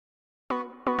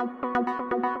Hi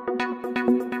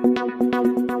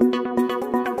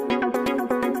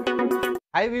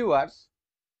viewers,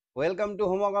 welcome to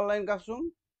homework online classroom.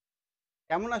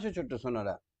 কেমন আছো ছোট্ট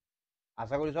সোনারা?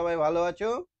 আশা করি সবাই ভালো আছো।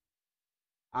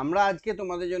 আমরা আজকে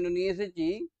তোমাদের জন্য নিয়ে এসেছি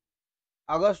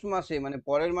আগস্ট মাসে, মানে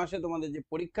পরের মাসে তোমাদের যে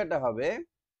পরীক্ষাটা হবে,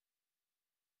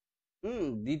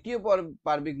 দ্বিতীয়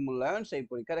পার্বিক মূল্যায়ন, সেই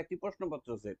পরীক্ষার একটি প্রশ্নপত্র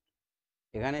সেট।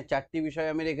 এখানে 4টি বিষয়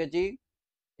আমি রেখেছি,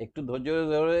 একটু ধৈর্য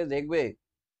ধরে দেখবে।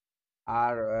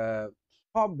 আর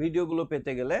সব ভিডিওগুলো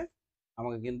পেতে গেলে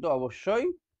আমাকে কিন্তু অবশ্যই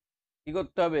কি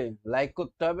করতে হবে, লাইক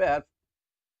করতে হবে আর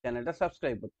চ্যানেলটা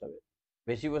সাবস্ক্রাইব করতে হবে।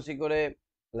 বেশি বেশি করে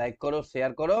লাইক করো,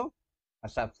 শেয়ার করো আর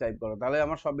সাবস্ক্রাইব করো, তাহলে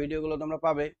আমার সব ভিডিওগুলো তোমরা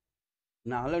পাবে,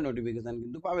 না হলে নোটিফিকেশন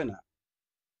কিন্তু পাবে না।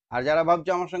 আর যারা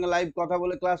ভাবছো আমার সঙ্গে লাইভ কথা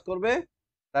বলে ক্লাস করবে,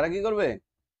 তারা কি করবে?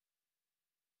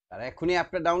 তারা এক্ষুনি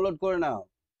অ্যাপটা ডাউনলোড করে নাও।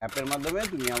 অ্যাপের মাধ্যমে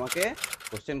তুমি আমাকে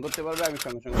কোশ্চেন করতে পারবে, আমি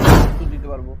সঙ্গে সঙ্গে উত্তর দিতে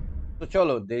পারবো। তো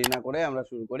চলো দেরি না করে আমরা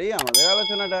শুরু করি আমাদের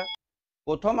আলোচনাটা।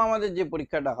 প্রথম আমাদের যে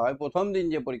পরীক্ষাটা হয়, প্রথম দিন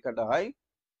যে পরীক্ষাটা হয়,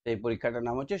 সেই পরীক্ষাটার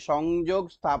নাম হচ্ছে সংযোগ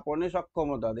স্থাপনে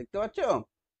সক্ষমতা। দেখতে পাচ্ছ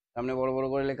সামনে বড় বড়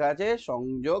করে লেখা আছে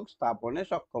সংযোগ স্থাপনে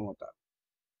সক্ষমতা।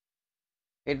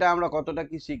 এটা আমরা কতটা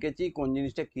কি শিখেছি, কোন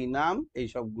জিনিসটা কি নাম, এই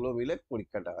সবগুলো মিলে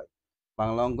পরীক্ষাটা হয়।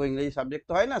 বাংলা অঙ্ক ইংরেজি সাবজেক্ট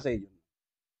তো হয় না, সেই জন্য।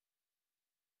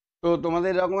 তো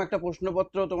তোমাদের এরকম একটা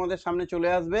প্রশ্নপত্র তোমাদের সামনে চলে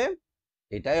আসবে।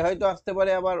 এটাই হয়তো আসতে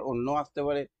পারে, আবার অন্য আসতে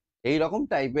পারে, এই রকম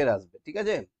টাইপের আসবে, ঠিক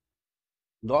আছে?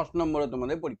 10 নম্বরে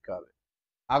তোমাদের পরীক্ষা হবে।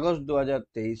 আগস্ট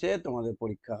 2023-এ তোমাদের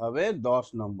পরীক্ষা হবে 10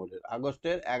 নম্বরের।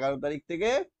 আগস্টের 11 তারিখ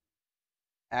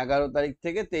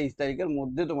থেকে 23 তারিখের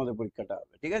মধ্যে তোমাদের পরীক্ষাটা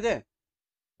হবে, ঠিক আছে?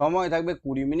 সময় থাকবে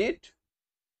 20 মিনিট।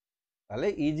 তাহলে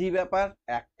ইজি ব্যাপার,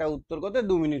 একটা উত্তর করতে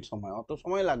 2 মিনিট সময়, অত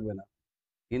সময় লাগবে না।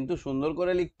 কিন্তু সুন্দর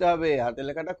করে লিখতে হবে, হাতে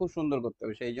লেখাটা খুব সুন্দর করতে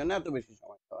হবে, সেই জন্য এত বেশি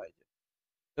সময় দেওয়া হয়েছে।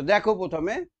 তো দেখো,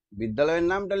 প্রথমে বিদ্যালয়ের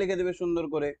নামটা লিখে দেবে সুন্দর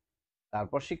করে,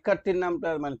 তারপর শিক্ষার্থীর নামটা,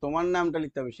 মানে তোমার নামটা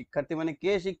লিখতে হবে। শিক্ষার্থী মানে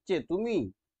কে শিখছে, তুমি,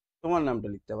 তোমার নামটা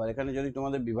লিখতে হবে। এখানে যদি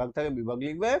তোমাদের বিভাগ থাকে বিভাগ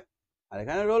লিখবে, আর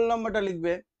এখানে রোল নম্বরটা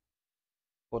লিখবে।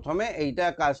 প্রথমে এইটা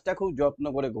কাজটা খুব যত্ন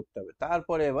করে করতে হবে,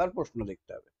 তারপরে এবার প্রশ্ন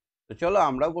দেখতে হবে। তো চলো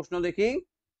আমরাও প্রশ্ন দেখি।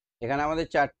 এখানে আমাদের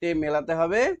 4টে মেলাতে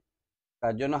হবে,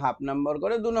 তার জন্য হাফ নাম্বার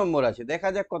করে 2 নম্বর আছে। দেখা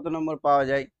যাক কত নম্বর পাওয়া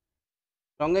যায়।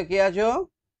 সঙ্গে কে আছো?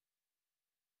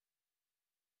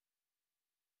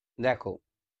 দেখো,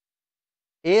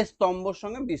 এ স্তম্ভর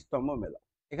সঙ্গে বি স্তম্ভ মেলাও।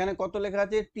 এখানে কত লেখা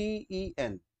আছে?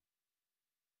 TEN।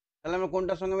 তাহলে আমরা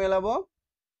কোনটার সঙ্গে মেলাবো?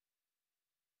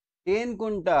 10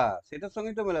 কোনটা, সেটার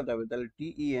সঙ্গে তো মেলাতে হবে। তাহলে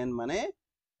TEN মানে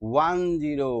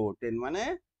 10, 10 মানে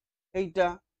এইটা।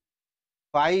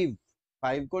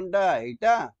 5 কোনটা,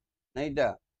 এইটা না এইটা?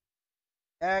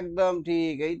 একদম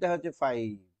ঠিক, এইটা হচ্ছে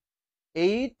 5।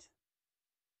 8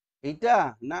 এইটা,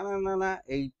 না না না না,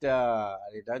 এইটা।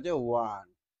 আর এটা হচ্ছে 1।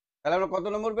 তাহলে আমরা কত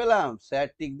নম্বর পেলাম? স্যার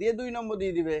টিক দিয়ে 2 নম্বর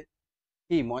দিয়ে দিবে।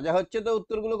 কি মজা হচ্ছে তো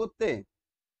উত্তরগুলো করতে?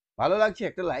 ভালো লাগছে?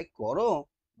 একটা লাইক করো,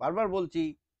 বারবার বলছি।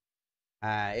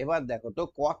 হ্যাঁ, এবার দেখো তো,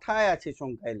 কথায় আছে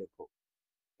সংখ্যায় লেখো।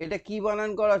 এটা কি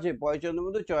বানান করা আছে? পয়চন্দ্র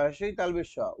মধ্যে চয়াশই তালবেশ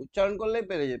স, উচ্চারণ করলেই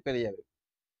পেরে যাবে।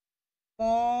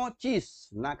 25,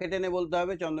 নাকে টেনে বলতে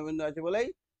হবে, চন্দ্রবিন্দু আছে বলেই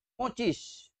 25।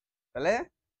 তাহলে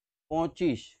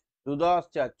 25, 2 10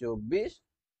 4 24,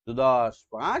 2 10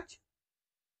 5,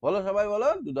 বলো সবাই বলো,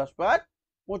 2 10 5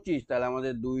 25। তাহলে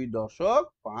আমাদের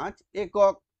 2.5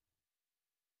 একক।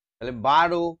 তাহলে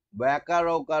 12, ব্যাকার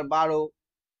ওকার 12,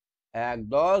 1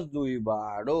 10 2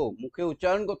 12, মুখে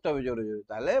উচ্চারণ করতে হবে জোরে জোরে,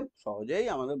 তাহলে সহজেই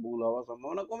আমাদের ভুল হওয়ার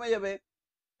সম্ভাবনা কমে যাবে।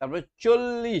 তারপরে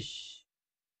 40,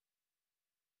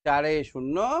 4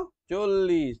 0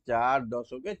 40, 4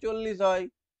 দশকে 40 হয়।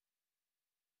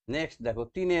 নেক্সট দেখো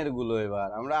 3-এর গুলো, এবার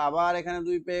আমরা আবার এখানে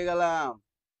 2 পেয়ে গেলাম।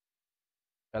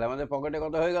 তাহলে আমাদের পকেটে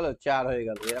কত হয়ে গেল? 4 হয়ে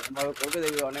গেল। এরকম ভাবে করবে,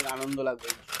 দেখবে অনেক আনন্দ লাগবে,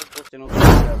 কোশ্চেন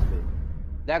আসবে।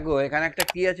 দেখো এখানে একটা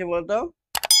কি আছে বলতো?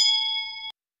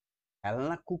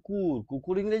 খেলনা কুকুর।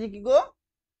 কুকুর ইংরেজি কি গো?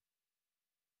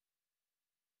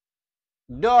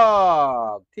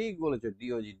 ডগ। ঠিক বলেছো,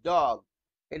 ডিওজি, ডগ।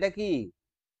 এটা কি?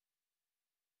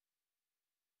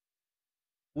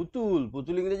 পুতুল।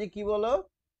 পুতুল ইংরেজি কি বলো?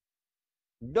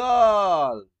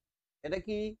 ডল। এটা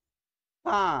কি?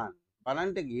 সান।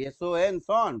 বানানটা কি? SON,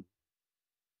 সন।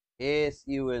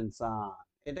 SUN, সান।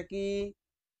 এটা কি?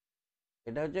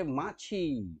 এটা হচ্ছে মাছি।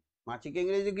 মাছিকে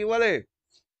ইংরেজি কি বলে?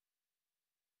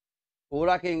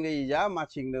 ওরাকে ইংরেজি যা,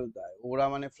 মাছি ইংরেজি তাই। ওরা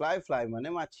মানে ফ্লাই, ফ্লাই মানে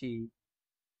মাছি।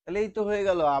 তাহলে এই তো হয়ে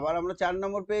গেল। আবার আমরা 4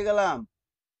 নম্বর পেয়ে গেলাম।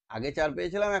 আগে 4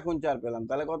 পেয়েছিলাম, এখন 4 পেলাম।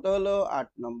 তাহলে কত হলো? 8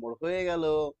 নম্বর হয়ে গেল।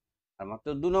 আর মাত্র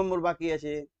 2 নম্বর বাকি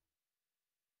আছে।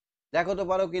 দেখো তো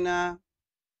পারো কিনা।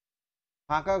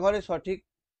 ফাঁকা ঘরে সঠিক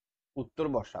উত্তর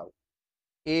বসাও।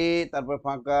 এ, তারপর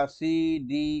ফাঁকা, সি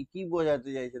ডি, কি বোঝাতে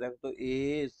চাইছে দেখো তো? A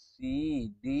C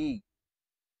D,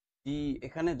 জি,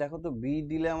 এখানে দেখো তো বি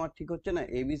দিলে আমার ঠিক হচ্ছে না,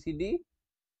 ABCD।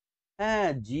 হ্যাঁ,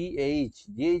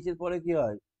 GH এর পরে কি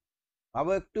হয়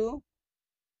ভাবো একটু,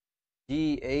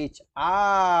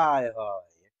 GHI হয়।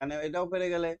 এখানে এটাও পেরে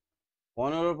গেলে।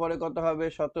 15 পরে কত হবে,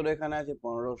 17। এখানে আছে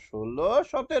 15, 16,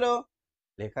 17।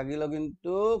 লেখা গেল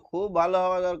কিন্তু খুব ভালো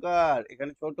হওয়া দরকার।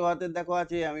 এখানে ছোট হাতের দেখো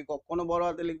আছে, আমি কখনো বড়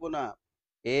হাতে লিখবো না।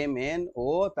 MNO,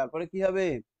 তারপরে কি হবে,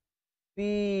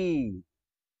 পি।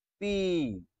 পি,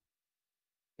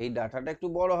 এই ডাটাটা একটু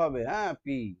বড় হবে, হ্যাঁ,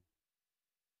 পি।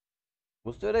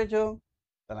 বুঝতে পেরেছো?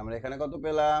 তাহলে আমরা এখানে কত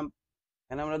পেলাম,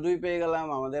 এখানে আমরা 2 পেয়ে গেলাম।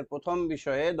 আমাদের প্রথম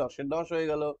বিষয়ে 10-এ 10 হয়ে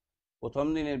গেল। প্রথম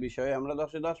দিনের বিষয়ে আমরা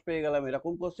 10-এ 10 পেয়ে গেলাম।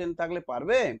 এরকম কোশ্চেন থাকলে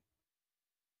পারবে?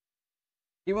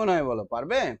 কি মনে হয় বলো,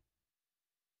 পারবে?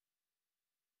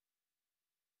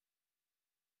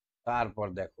 তারপর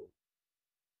দেখো,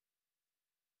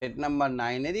 সেট নাম্বার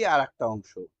 9-এরই আর একটা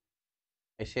অংশ,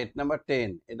 এই সেট নাম্বার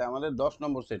 10, এটা আমাদের 10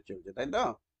 নম্বর সেট চলছে, তাই তো?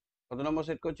 কত নম্বর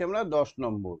সেট করছি আমরা, 10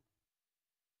 নম্বর।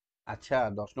 আচ্ছা,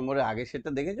 10 নম্বরের আগের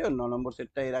সেটটা দেখেছো? 9 নম্বর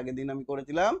সেটটা এর আগের দিন আমি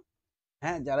করেছিলাম।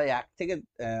 হ্যাঁ, যারা 1 থেকে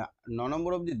 9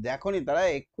 নম্বর অবধি দেখোনি তারা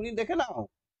এক্ষুনি দেখে নাও।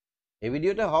 এই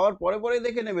ভিডিওটা হওয়ার পরে পরেই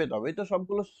দেখে নেবে, তবেই তো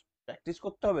সবগুলো প্র্যাকটিস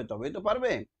করতে হবে, তবেই তো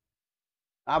পারবে।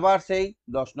 আবার সেই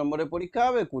 10 নম্বরের পরীক্ষা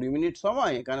হবে, 20 মিনিট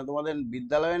সময়। এখানে তোমাদের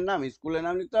বিদ্যালয়ের নাম, স্কুলের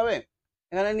নাম লিখতে হবে,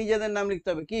 এখানে নিজেদের নাম লিখতে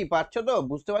হবে। কি পারছো তো,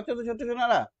 বুঝতে পারছো তো ছোট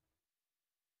সোনারা?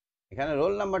 এখানে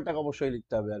রোল নাম্বারটাকে অবশ্যই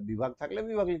লিখতে হবে, আর বিভাগ থাকলে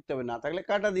বিভাগ লিখতে হবে, না থাকলে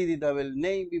কাটা দিয়ে দিতে হবে,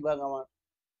 নেই বিভাগ আমার।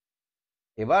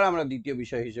 এবার আমরা দ্বিতীয়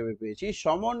বিষয় হিসেবে পেয়েছি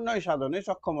সমন্বয় সাধনে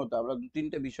সক্ষমতা। আমরা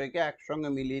 2-3টে বিষয়কে একসঙ্গে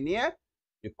মিলিয়ে নিয়ে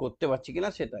যে করতে পারছি কিনা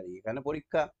সেটাই এখানে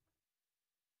পরীক্ষা।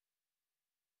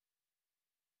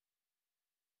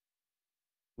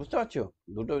 বুঝতে পারছো?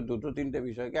 দুটো দুটো তিনটে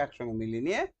বিষয়কে একসঙ্গে মিলিয়ে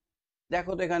নিয়ে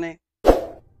দেখো তো, এখানে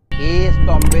এ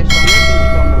স্তম্ভের সঙ্গে বি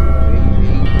স্তম্ভ মিলবে।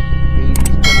 এই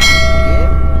লিস্টের নাম হচ্ছে এ,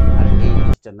 আর এই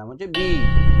লিস্টের নাম হচ্ছে বি।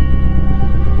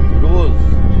 রোজ,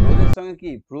 রোজের সঙ্গে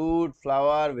কি, ফ্রুট,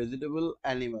 ফ্লাওয়ার, ভেজিটেবল,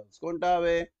 অ্যানিমালস, কোনটা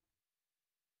হবে?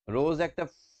 রোজ একটা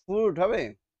ফ্রুট হবে,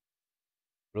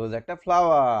 রোজ একটা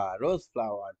ফ্লাওয়ার, রোজ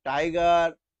ফ্লাওয়ার। টাইগার,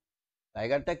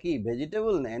 টাইগারটা কি,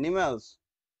 ভেজিটেবল না অ্যানিমালস?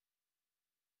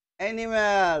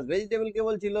 অ্যানিমালস। ভেজিটেবল কে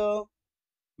বলছিল?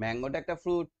 ম্যাঙ্গোটা একটা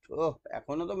ফ্রুট। ওহ,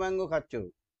 এখনো তো ম্যাঙ্গো খাচ্ছ।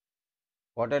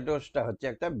 পটেটোসটা হচ্ছে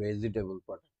একটা ভেজিটেবল,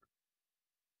 পটেটো।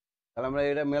 তাহলে আমরা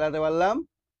এটা মেলাতে পারলাম।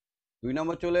 2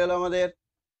 নম্বর চলে এলো আমাদের।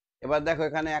 এবার দেখো,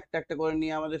 এখানে একটা একটা করে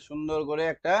নিয়ে আমাদের সুন্দর করে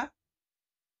একটা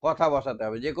কথা বসাতে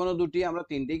হবে, যে কোনো দুটি, আমরা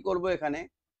তিনটেই করব এখানে।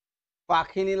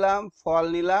 পাখি নিলাম, ফল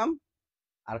নিলাম,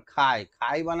 আর খাই।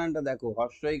 খাই বানানটা দেখো,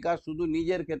 হর্ষইকার শুধু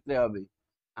নিজের ক্ষেত্রে হবে।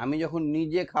 আমি যখন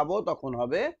নিজে খাবো তখন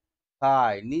হবে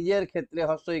খাই, নিজের ক্ষেত্রে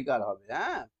হর্ষইকার হবে,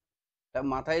 হ্যাঁ, তা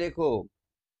মাথায় রেখো।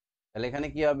 তাহলে এখানে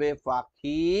কি হবে,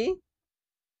 পাখি,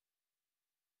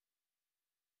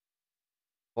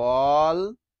 ফল,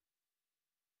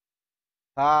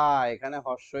 খায়। এখানে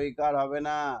হর্ষইকার হবে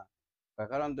না,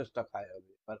 ব্যাকরণটা খায়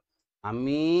হবে। এবার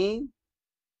আমি,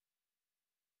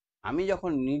 আমি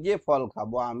যখন নিজে ফল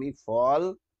খাবো, আমি ফল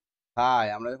খাই।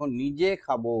 আমরা যখন নিজে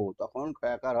খাবো তখন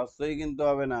খয়াকার হর্ষই কিন্তু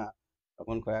হবে না,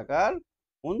 তখন খয়াকার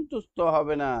অন্তুস্থ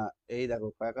হবে না। এই দেখো,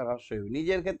 খয়াকার হর্ষই,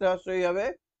 নিজের ক্ষেত্রে হর্ষই হবে,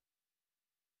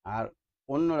 আর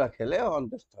অন্যরা খেলে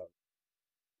অন্ত্যস্ত হবে।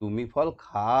 তুমি ফল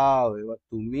খাও, এবার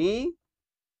তুমি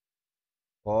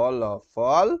ফল,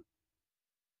 ফল,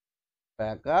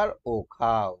 খয়াকার ও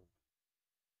খাও।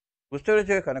 বুঝতে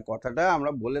পেরেছো? এখানে কথাটা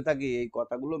আমরা বলে থাকি, এই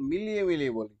কথাগুলো মিলিয়ে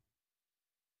মিলিয়ে বলি।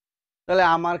 তাহলে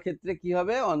আমার ক্ষেত্রে কি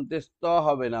হবে, অন্ত্যেষ্ট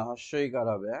হবে না, হর্ষইকার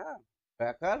হবে, হ্যাঁ,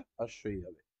 খয়াকার হর্ষই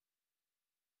হবে।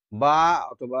 বা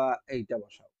অথবা এইটা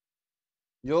বসাও,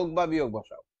 যোগ বা বিয়োগ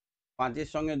বসাও। 5-এর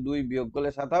সঙ্গে 2 বিয়োগ করলে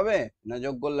 7 হবে, না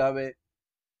যোগ করলে হবে?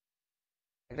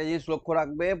 একটা জিনিস লক্ষ্য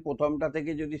রাখবে, প্রথমটা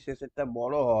থেকে যদি শেষেরটা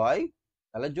বড় হয়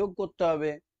তাহলে যোগ করতে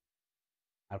হবে,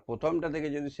 আর প্রথমটা থেকে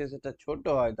যদি শেষেরটা ছোট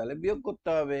হয় তাহলে বিয়োগ করতে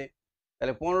হবে।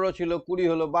 তাহলে 15 ছিল 20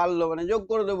 হলো, বাড়লো মানে যোগ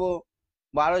করে দেবো।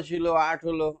 12 ছিল 8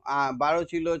 হলো, 12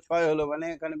 ছিল 6 হলো, মানে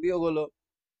এখানে বিয়োগ হলো।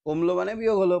 কমলো মানে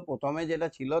বিয়োগ হলো। প্রথমে যেটা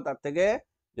ছিল তার থেকে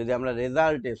যদি আমরা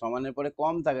রেজাল্টে সমানের পরে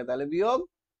কম থাকে তাহলে বিয়োগ,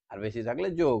 আর বেশি থাকলে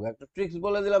যোগ। একটা ট্রিক্স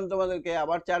বলে দিলাম তোমাদেরকে,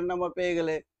 আবার 4 নম্বর পেয়ে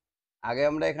গেলে। আগে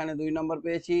আমরা এখানে 2 নম্বর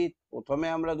পেয়েছি, প্রথমে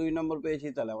আমরা 2 নম্বর পেয়েছি,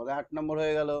 তাহলে আমাদের 8 নম্বর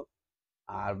হয়ে গেল।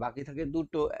 আর বাকি থাকে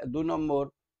দুটো, 2 নম্বর।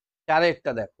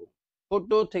 4-এরটা দেখো, ছোট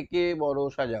থেকে বড়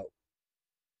সাজাও।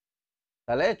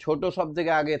 তাহলে ছোট সব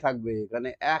থেকে আগে থাকবে, এখানে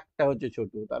একটা হচ্ছে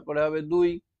ছোট, তারপরে হবে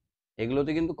 2।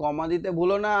 এগুলোতে কিন্তু কমা দিতে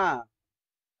ভুলো না।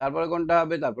 তারপরে কোনটা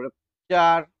হবে, তারপরে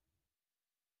 4,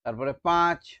 তারপরে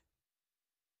 5,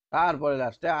 তারপরে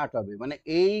লাস্টে 8 হবে। মানে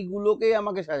এইগুলোকেই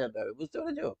আমাকে সাজাতে হবে, বুঝতে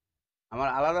পেরেছো? আমার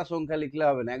আলাদা সংখ্যা লিখলে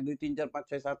হবে না, 1 2 3 4 5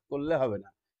 6 7 করলে হবে না।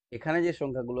 এখানে যে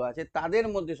সংখ্যাগুলো আছে তাদের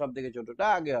মধ্যে সব থেকে ছোটটা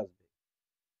আগে আসবে।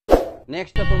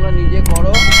 নেক্সটটা তোমরা নিজে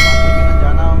করো, পারছো কিনা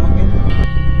জানাও আমাকে।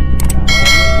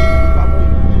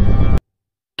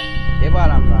 এবার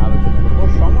আমরা আলোচনা করবো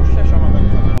সমস্যা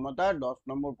সমাধানের সক্ষমতা। 10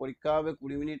 নম্বর পরীক্ষা হবে,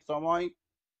 20 মিনিট সময়।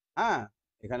 হ্যাঁ,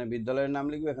 এখানে বিদ্যালয়ের নাম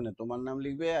লিখবে, এখানে তোমার নাম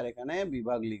লিখবে, আর এখানে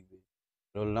বিভাগ লিখবে।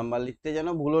 রোল নাম্বার লিখতে যেন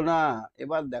ভুলো না।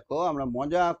 এবার দেখো, আমরা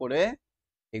মজা করে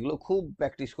এগুলো খুব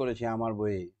প্র্যাকটিস করেছি আমার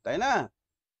বইয়ে, তাই না?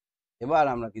 এবার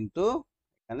আমরা কিন্তু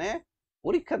এখানে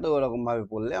পরীক্ষাতেও ওরকম ভাবে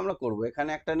পড়লে আমরা করবো। এখানে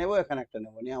একটা নেব, এখানে একটা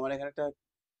নেবো, নিয়ে আমার এখানে একটা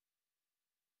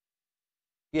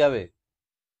কি হবে,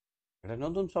 একটা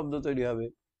নতুন শব্দ তৈরি হবে।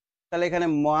 তাহলে এখানে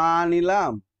মা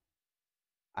নিলাম,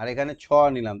 আর এখানে ছ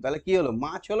নিলাম, তাহলে কি হলো,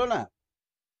 মাছ হলো না?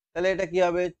 তাহলে এটা কি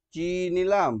হবে, চি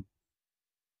নিলাম,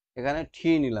 এখানে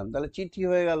ঠি নিলাম, তাহলে চিঠি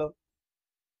হয়ে গেল।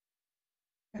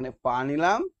 এখানে পা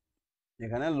নিলাম,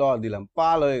 এখানে ল দিলাম,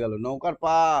 পাল হয়ে গেল, নৌকার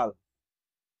পাল।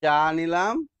 চা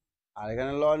নিলাম, আর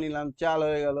এখানে ল নিলাম, চাল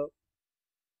হয়ে গেল।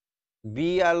 বি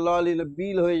আর ল নিলে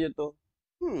বিল হয়ে যেত।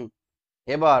 হুম।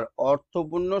 এবার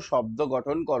অর্থপূর্ণ শব্দ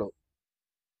গঠন করো।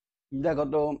 দেখো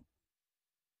তো,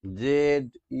 জেড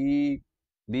ই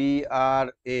বি আর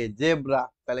এ, জেব্রা।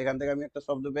 তাহলে এখান থেকে আমি একটা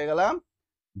শব্দ পেয়ে গেলাম,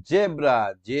 জেব্রা।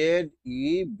 জেড ই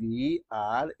বি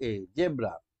আর এ,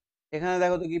 জেব্রা। এখানে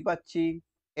দেখো তো কি পাচ্ছি,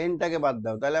 এনটাকে বাদ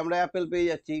দাও, তাহলে আমরা অ্যাপেল পেয়ে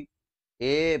যাচ্ছি।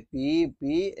 এ পি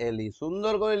পি এল ই,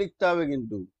 সুন্দর করে লিখতে হবে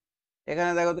কিন্তু।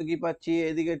 এখানে দেখো তো কি পাচ্ছি,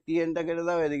 এদিকে টি এনটা কেটে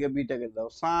দাও, এদিকে বিটা কেটে দাও,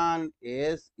 সান,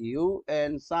 এস ইউ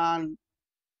এন, সান।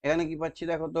 এখানে কি পাচ্ছি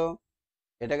দেখো তো,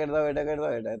 এটা কেটে দাও, এটা কেটে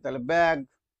দাও, এটা, তাহলে bag,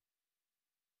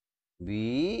 B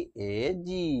A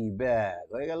G, bag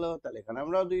হয়ে গেল। তাহলে এখানে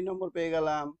আমরাও 2 নম্বর পেয়ে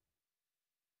গেলাম।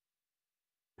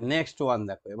 নেক্সট ওয়ান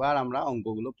দেখো, এবার আমরা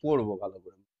অঙ্কগুলো পড়বো ভালো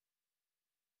করে।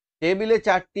 টেবিলে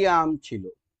 4টি আম ছিল,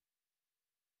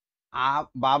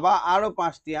 বাবা আরো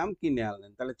 5টি আম কিনে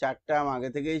আনলেন। তাহলে 4টা আম আগে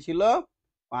থেকেই ছিল,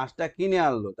 5টা কিনে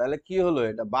আনলো, তাহলে কি হলো,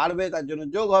 এটা বাড়বে, তার জন্য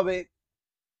যোগ হবে।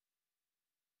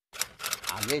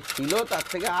 আগে ছিল, তার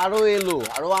থেকে আরো এলো,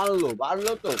 আরো আনলো,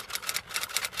 বাড়লো, তো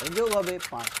যোগ হবে।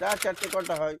 5টা আর 4টে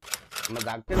কটা হয়, আমরা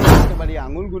দাগ টেনে করতে পারি,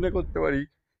 আঙুল গুনে করতে পারি।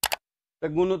 তা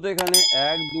গুণ তো এখানে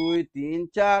 1 2 3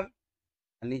 4,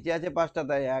 নিচে আছে 5টা,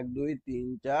 তাই 1 2 3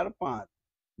 4 5।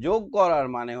 যোগ করার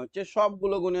মানে হচ্ছে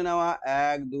সবগুলো গুনে নেওয়া,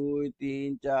 1 2 3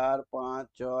 4 5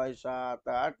 6 7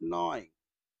 8 9।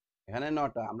 এখানে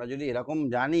 9টা। আমরা যদি এরকম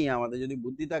জানি, আমাদের যদি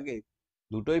বুদ্ধি থাকে,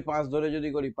 দুটোই 5 ধরে যদি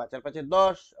করি, 5 আর 5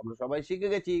 10, আমরা সবাই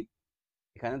শিখে গেছি।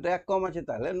 এখানে তো 1 কম আছে,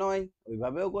 তাহলে 9,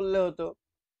 ওইভাবেও করলে হতো।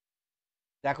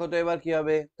 দেখো তো এবার কি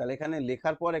হবে, তাহলে এখানে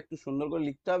লেখার পর একটু সুন্দর করে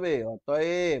লিখতে হবে।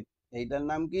 অতএব, এইটার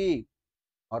নাম কি,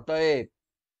 অতএব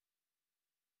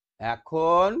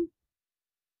এখন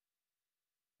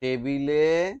টেবিলে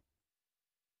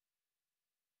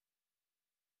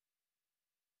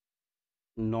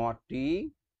 9টি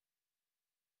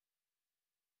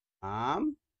আম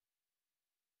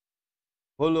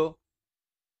হলো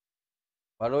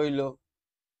বা রইলো।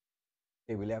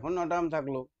 টেবিলে এখন 9টা আম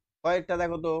থাকলো। কয়েকটা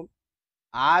দেখো তো,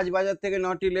 আজ বাজার থেকে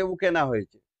 9টি লেবু কেনা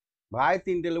হয়েছে, ভাই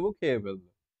 3টে লেবু খেয়ে ফেললো।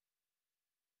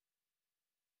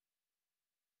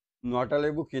 9টা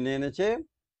লেবু কিনে এনেছে,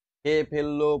 খেয়ে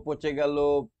ফেললো, পচে গেল,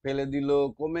 ফেলে দিল,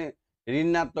 কমে,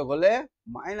 ঋণাত্মক হলে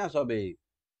মাইনাস হবে।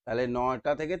 তাহলে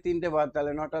 9টা থেকে 3টে বাদ,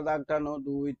 তাহলে 9টা দাগ টানো,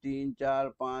 2 3 4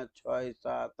 5 6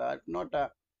 7 8 9টা।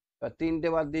 3টে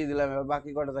বাদ দিয়ে দিলাম, এবার বাকি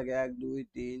কটা থাকে, 1 2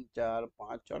 3 4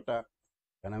 5 6টা।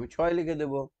 এখানে আমি 6 লিখে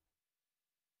দেবো,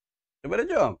 বুঝতে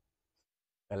পেরেছ?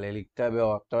 তাহলে লিখতে হবে,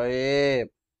 অতএব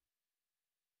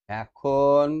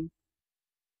এখন,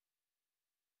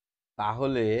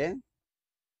 তাহলে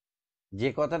যে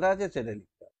কথাটা আছে সেটা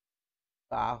লিখতে হবে।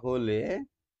 তাহলে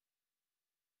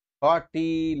 6টি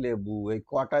লেবু, এই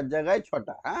কটার জায়গায়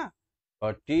 6টা, হ্যাঁ,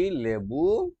 6টি লেবু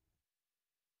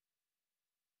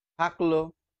থাকলো।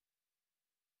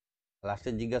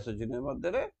 লাস্টে জিজ্ঞাসা চিহ্নের মধ্যে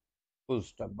ফুল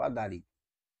স্টপ বা দাড়ি।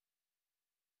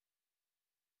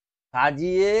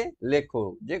 সাজিয়ে লেখো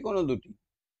যে কোনো দুটি।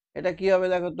 এটা কি হবে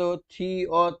দেখো তো, থি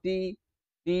অতি,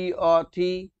 তি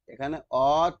অথি, এখানে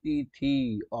অতিথি,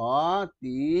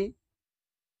 অতিথি,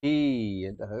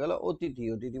 এটা হয়ে গেল অতিথি।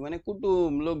 অতিথি মানে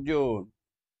কুটুম, লোকজন।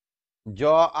 জ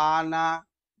আনা,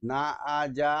 না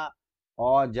আজা,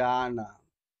 অজানা,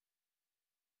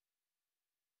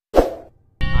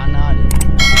 আনা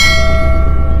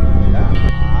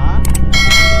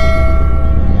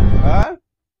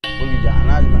বলি যে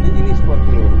আনাজ মানে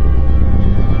জিনিসপত্র।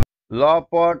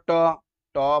 লপট,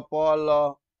 টপল,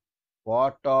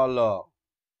 পটল,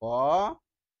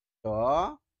 পটল,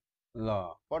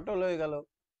 পটল হয়ে গেল।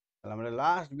 তাহলে আমরা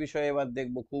লাস্ট বিষয় এবার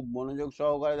দেখবো, খুব মনোযোগ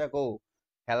সহকারে দেখো।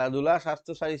 খেলাধুলা,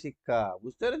 স্বাস্থ্য, শারীর শিক্ষা,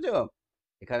 বুঝতে পেরেছো?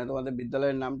 এখানে তোমাদের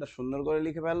বিদ্যালয়ের নামটা সুন্দর করে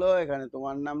লিখে ফেলো, এখানে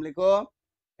তোমার নাম লিখো,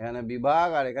 এখানে বিভাগ,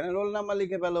 আর এখানে রোল নাম্বার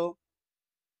লিখে ফেলো।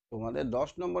 তোমাদের 10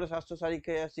 নম্বরে স্বাস্থ্য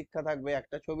শিক্ষা থাকবে,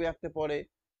 একটা ছবি আঁকতে পড়ে,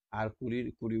 আর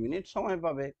 20 মিনিট সময়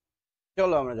পাবে।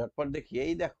 চলো আমরা ঝটপট দেখি।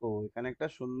 এই দেখো, এখানে একটা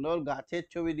সুন্দর গাছের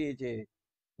ছবি দিয়েছে,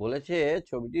 বলেছে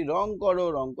ছবিটি রং করো,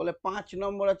 রং করলে 5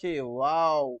 নম্বর আছে।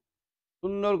 ওয়াও,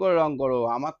 সুন্দর করে রং করো।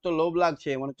 আমার তো লোভ লাগছে,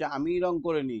 মনে হচ্ছে আমি রং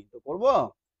করে নি, তো করবো।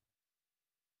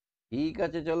 ঠিক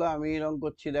আছে, চলো আমি রং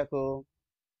করছি। দেখো,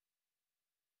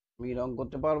 আমি রং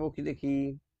করতে পারবো কি দেখি।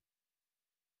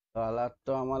 কালার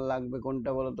তো আমার লাগবে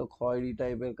কোনটা বলো তো, খয়েরি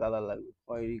টাইপের কালার লাগবে,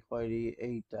 খয়েরি খয়েরি,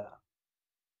 এইটা।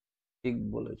 ঠিক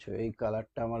বলেছো, এই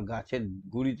কালারটা আমার গাছের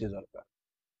গুড়িতে দরকার।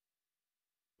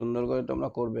 সুন্দর করে তোমরা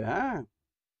করবে, হ্যাঁ,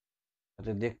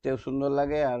 যাতে দেখতেও সুন্দর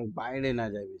লাগে আর বাইরে না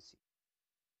যায় বেশি।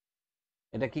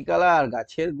 এটা কি কালার?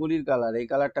 গাছের গুড়ির কালার, এই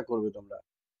কালারটা করবে তোমরা।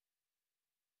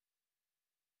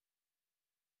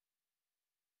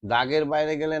 দাগের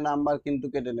বাইরে গেলে নাম্বার কিন্তু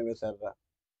কেটে নেবে স্যাররা।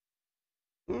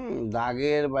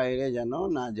 দাগের বাইরে যেন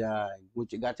না যায়।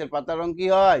 গাছের পাতার রং কি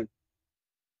হয়?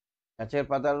 গাছের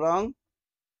পাতার রং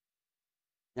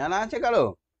জানা আছে কারো?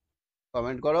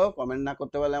 কমেন্ট করো। কমেন্ট না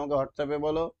করতে পারলে আমাকে হোয়াটসঅ্যাপে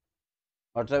বলো।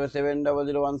 হোয়াটসঅ্যাপে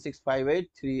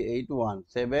 7001658381,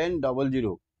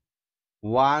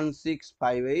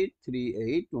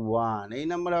 7001658381, এই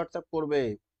নাম্বারে হোয়াটসঅ্যাপ করবে।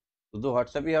 শুধু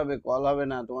হোয়াটসঅ্যাপই হবে, কল হবে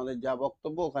না। তোমাদের যা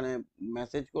বক্তব্য ওখানে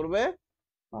মেসেজ করবে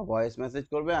বা ভয়েস মেসেজ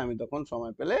করবে, আমি তখন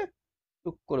সময় পেলে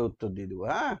টুক করে উত্তর দিয়ে দেবো।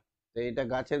 হ্যাঁ, তো এটা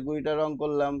গাছের গুঁড়িটা রং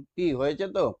করলাম, কি হয়েছে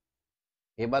তো।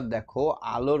 এবার দেখো,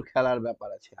 আলোর খেলার ব্যাপার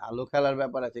আছে। আলো খেলার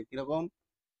ব্যাপার আছে কিরকম?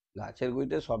 গাছের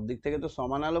গুঁড়িতে সব দিক থেকে তো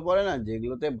সমান আলো পড়ে না,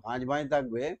 যেগুলোতে ভাঁজ ভাঁজ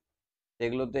থাকবে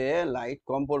সেগুলোতে লাইট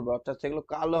কম পড়বে, অর্থাৎ সেগুলো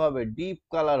কালো হবে, ডিপ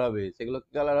কালার হবে। সেগুলো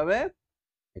কি কালার হবে?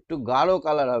 একটু গাঢ়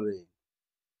কালার হবে।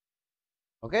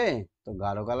 ওকে, তো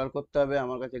গাঢ় কালার করতে হবে।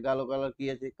 আমার কাছে গাঢ় কালার কি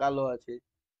আছে? কালো আছে।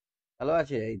 কালো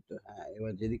আছে, এই তো। হ্যাঁ,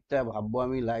 এবার যেদিকটা ভাববো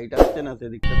আমি লাইট আসছে না,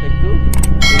 সেদিকটাতে একটু,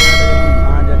 এই জায়গাটা যেমন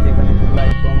ভাঁজ আছে, এখানে একটু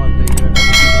লাইট কম আসবে, এই জায়গাটা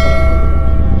ডিপ কালার করে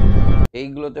দিলাম।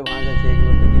 এইগুলোতে ভাঁজ আছে,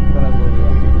 এইগুলোতে ডিপ কালার করে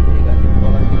দিলাম। এই গাছের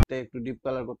তলার দিকটা একটু ডিপ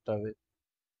কালার করতে হবে।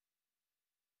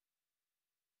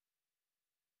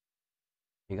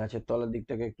 এই গাছের তলার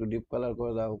দিকটাকে একটু ডিপ কালার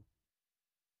করে দাও।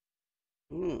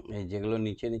 এই যেগুলো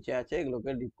নিচে নিচে আছে,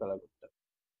 এগুলোকে ডিপ কালার করতে হবে।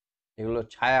 এগুলো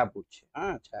ছায়া পড়ছে,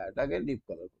 হ্যাঁ, ছায়াটাকে ডিপ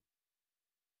কালার করতে।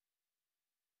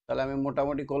 তাহলে আমি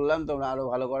মোটামুটি করলাম, তোমরা আরো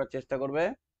ভালো করার চেষ্টা করবে।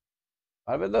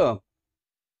 পারবে তো?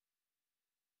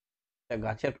 তা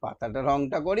গাছের পাতাটা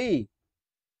রংটা করি।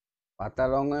 পাতার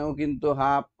রঙেও কিন্তু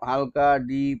হালকা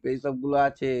ডিপ এইসব গুলো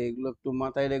আছে, এগুলো একটু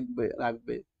মাথায়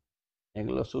রাখবে।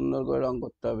 এগুলো সুন্দর করে রং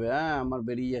করতে হবে। হ্যাঁ, আমার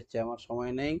বেরিয়ে যাচ্ছে, আমার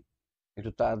সময় নেই,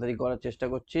 একটু তাড়াতাড়ি করার চেষ্টা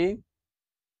করছি।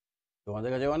 তোমাদের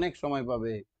কাছে অনেক সময়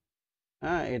পাবে।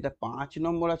 হ্যাঁ, এটা 5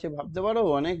 নম্বর আছে, ভাবতে পারো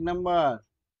অনেক নাম্বার।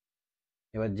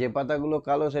 এবার যে পাতাগুলো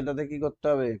কালো সেটাতে কি করতে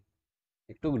হবে?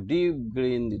 একটু ডিপ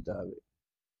গ্রিন দিতে হবে।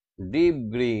 ডিপ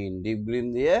গ্রিন, ডিপ গ্রিন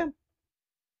দিয়ে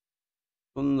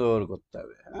সুন্দর করতে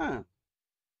হবে। হ্যাঁ,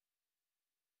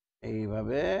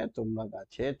 এইভাবে তোমরা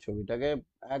গাছের ছবিটাকে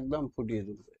একদম ফুটিয়ে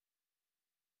তুলবে।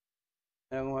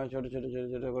 এরকম ভাবে ছোট ছোট ছোট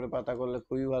ছোট করে পাতা করলে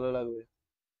খুবই ভালো লাগবে।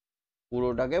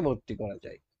 পুরোটাকে ভর্তি করা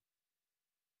যায়।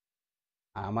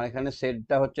 আর আমার এখানে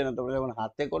শেডটা হচ্ছে না, তোমরা যখন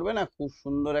হাতে করবে না, খুব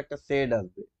সুন্দর একটা শেড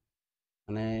আসবে।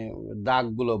 মানে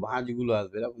দাগগুলো, ভাঁজগুলো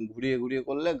আসবে, এরকম ঘুরিয়ে ঘুরিয়ে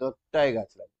করলে গোটাই গাছ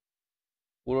লাগবে।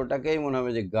 পুরোটাকেই মনে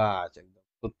হবে যে গাছ, একদম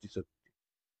সত্যি সত্যি।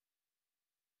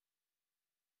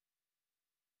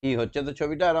 কি হচ্ছে তো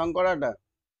ছবিটা, রং করাটা?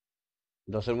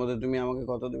 10-এর মধ্যে তুমি আমাকে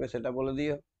কত দেবে সেটা বলে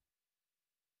দিও।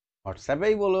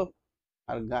 হোয়াটসঅ্যাপেই বলো।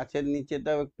 আর গাছের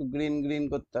নিচেটাও একটু গ্রিন গ্রিন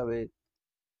করতে হবে,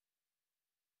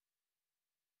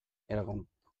 এরকম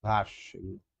ঘাস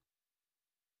এগুলো।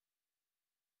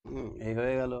 এই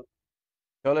হয়ে গেল।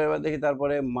 চলো এবার দেখি,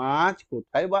 তারপরে মাছ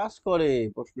কোথায় বাস করে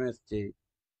প্রশ্ন এসছে।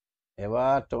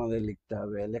 এবার তোমাদের লিখতে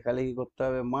হবে, লেখালেখি করতে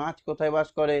হবে। মাছ কোথায় বাস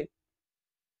করে?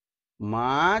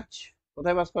 মাছ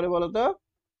কোথায় বাস করে বলো তো?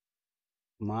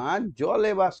 মাছ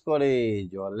জলে বাস করে।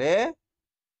 জলে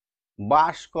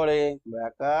বাস করে।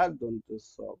 ব্যাকার দন্ত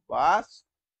স, বাস,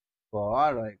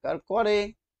 রয়কার করে।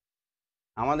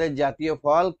 আমাদের জাতীয়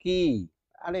ফল কি?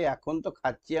 আরে এখন তো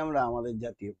খাচ্ছি আমরা আমাদের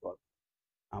জাতীয় ফল।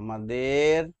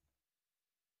 আমাদের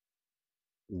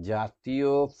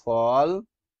জাতীয় ফল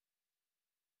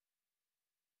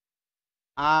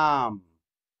আম।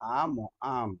 আম,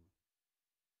 আম।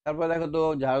 তারপর দেখো তো,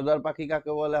 ঝাড়ুদার পাখি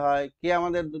কাকে বলে হয়? কে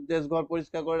আমাদের দেশ ঘর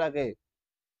পরিষ্কার করে রাখে?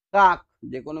 কাক।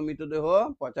 যে কোনো মৃতদেহ,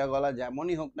 পচা গলা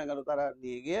যেমনই হোক না কেন, তারা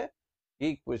নিয়ে গিয়ে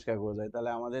ঠিক পরিষ্কার করে দেয়।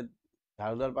 তাহলে আমাদের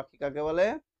ঝাড়ুদার পাখি কাকে বলে?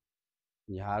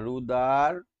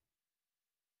 ঝাড়ুদার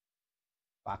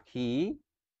পাখি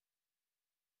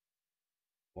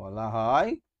বলা হয়,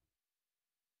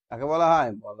 কাকে বলা হয়?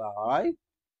 বলা হয়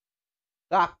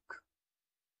কাক।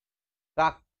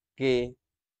 কাককে।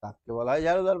 কাককে বলা হয়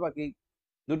ঝাড়ুদার পাখি।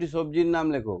 দুটি সবজির নাম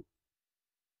লেখো।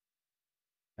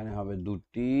 এখানে হবে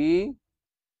দুটি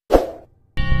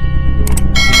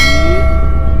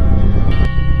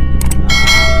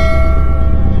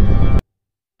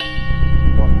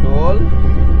পটল,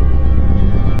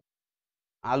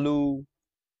 আলু।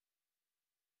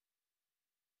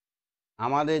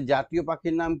 আমাদের জাতীয়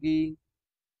পাখির নাম কি?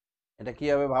 এটা কি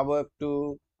হবে ভাবো একটু।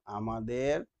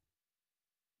 আমাদের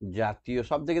জাতীয়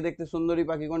সব থেকে দেখতে সুন্দরী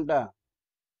পাখি কোনটা?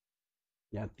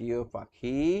 জাতীয়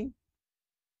পাখি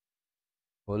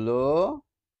হলো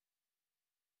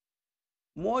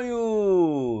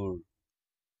ময়ূর।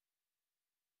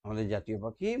 আমাদের জাতীয়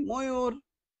পাখি ময়ূর।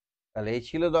 তাহলে এই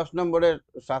ছিল 10 নম্বরের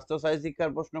স্বাস্থ্য সাথী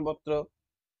শিক্ষার প্রশ্নপত্র।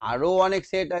 আরো অনেক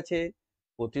সেট আছে,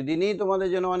 প্রতিদিনই তোমাদের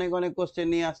জন্য অনেক অনেক কোশ্চেন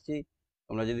নিয়ে আসছি।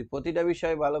 তোমরা যদি প্রতিটা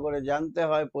বিষয় ভালো করে জানতে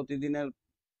হয়, প্রতিদিনের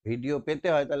ভিডিও পেতে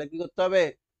হয়, তাহলে কি করতে হবে?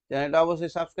 চ্যানেলটা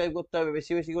অবশ্যই সাবস্ক্রাইব করতে হবে,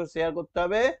 বেশি বেশি করে শেয়ার করতে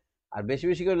হবে, আর বেশি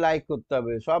বেশি করে লাইক করতে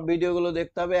হবে। সব ভিডিওগুলো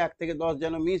দেখতে হবে, 1 থেকে 10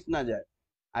 যেন মিস না যায়।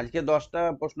 আজকে 10টা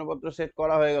প্রশ্নপত্র সেট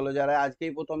করা হয়ে গেল। যারা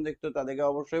আজকেই প্রথম দেখতো তাদেরকে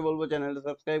অবশ্যই বলবো চ্যানেলটা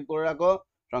সাবস্ক্রাইব করে রাখো,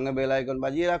 সঙ্গে বেল আইকন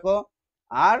বাজিয়ে রাখো,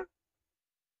 আর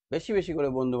বেশি বেশি করে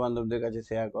বন্ধু বান্ধবদের কাছে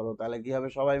শেয়ার করো। তাহলে কি হবে,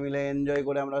 সবাই মিলে এনজয়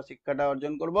করে আমরা শিক্ষাটা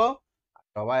অর্জন করব,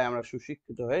 সবাই আমরা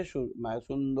সুশিক্ষিত হয়ে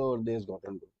সুন্দর দেশ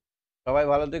গঠন করব। সবাই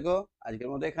ভালো থেকো। আজকের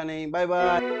মতো এখানেই, বাই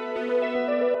বাই।